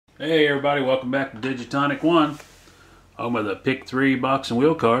Hey everybody, welcome back to Digitonic 1, home of the Pick 3 box and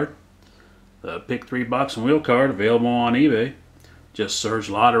wheel card. The Pick 3 box and wheel card available on eBay. Just search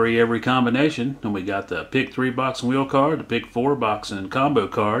lottery every combination, and we got the Pick 3 box and wheel card, the Pick 4 box and combo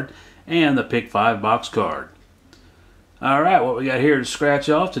card, and the Pick 5 box card. Alright, what we got here to scratch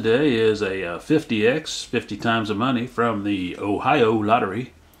off today is a 50X, 50 times the money, from the Ohio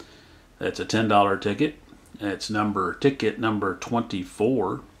Lottery. That's a $10 ticket. It's ticket number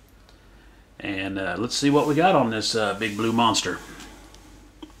 24. And let's see what we got on this big blue monster.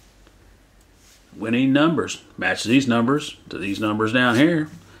 Winning numbers. Match these numbers to these numbers down here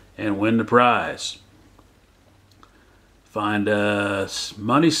and win the prize. Find a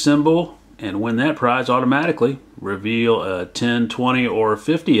money symbol and win that prize automatically. Reveal a 10, 20, or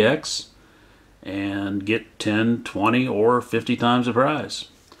 50X and get 10, 20, or 50 times the prize.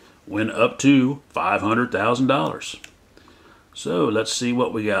 Win up to $500,000. So let's see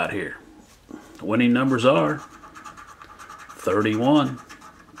what we got here. Winning numbers are 31,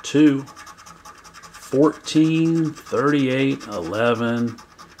 2, 14, 38, 11,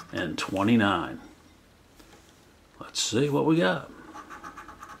 and 29. Let's see what we got.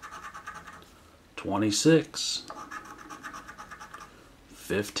 26,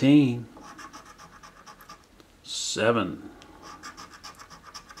 15, 7,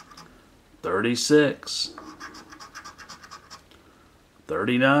 36,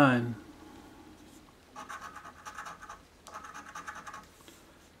 39,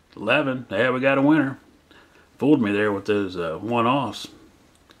 11. Yeah, we got a winner. Fooled me there with those one-offs.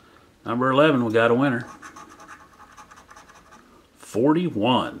 Number 11, we got a winner.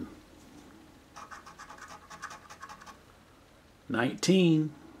 41.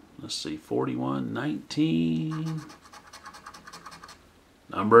 19. Let's see, 41, 19.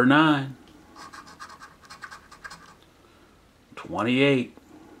 Number 9. 28.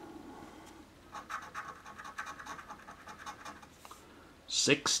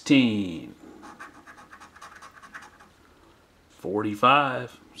 16,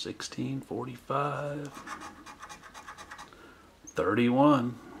 45, 16, 45,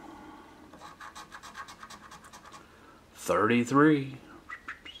 31, 33,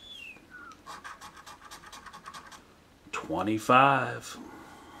 25,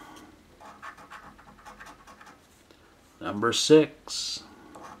 number 6,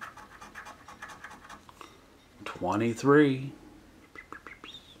 23,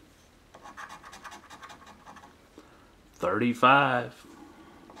 35,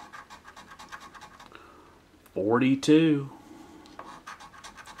 42,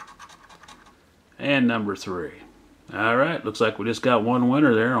 and number 3. Alright, looks like we just got one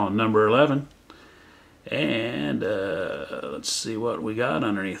winner there on number 11. And let's see what we got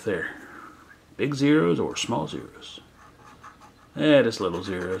underneath there. Big zeros or small zeros? Yeah, just little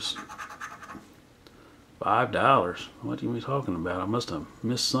zeros. $5. What are you talking about? I must have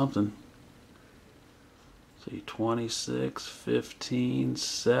missed something. See, 26, 15,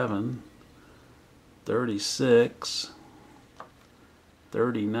 7, 36,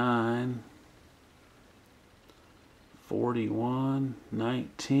 39, 41,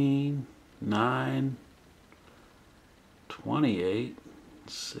 19, 9, 28,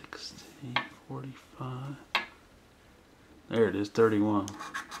 16, 45. There it is, 31.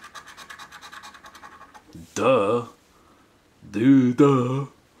 Duh. Duh.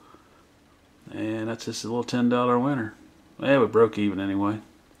 And that's just a little $10 winner. Yeah, we broke even anyway.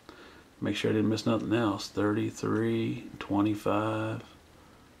 Make sure I didn't miss nothing else. 33, 25,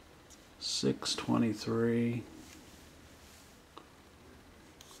 6, 23,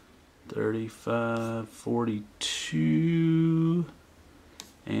 35, 42,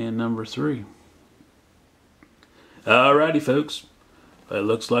 and number 3. Alrighty, folks. It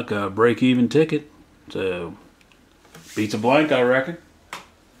looks like a break-even ticket. So, beats a blank, I reckon.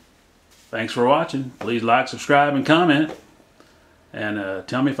 Thanks for watching. Please like, subscribe, and comment. And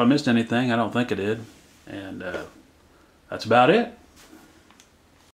tell me if I missed anything. I don't think I did. And that's about it.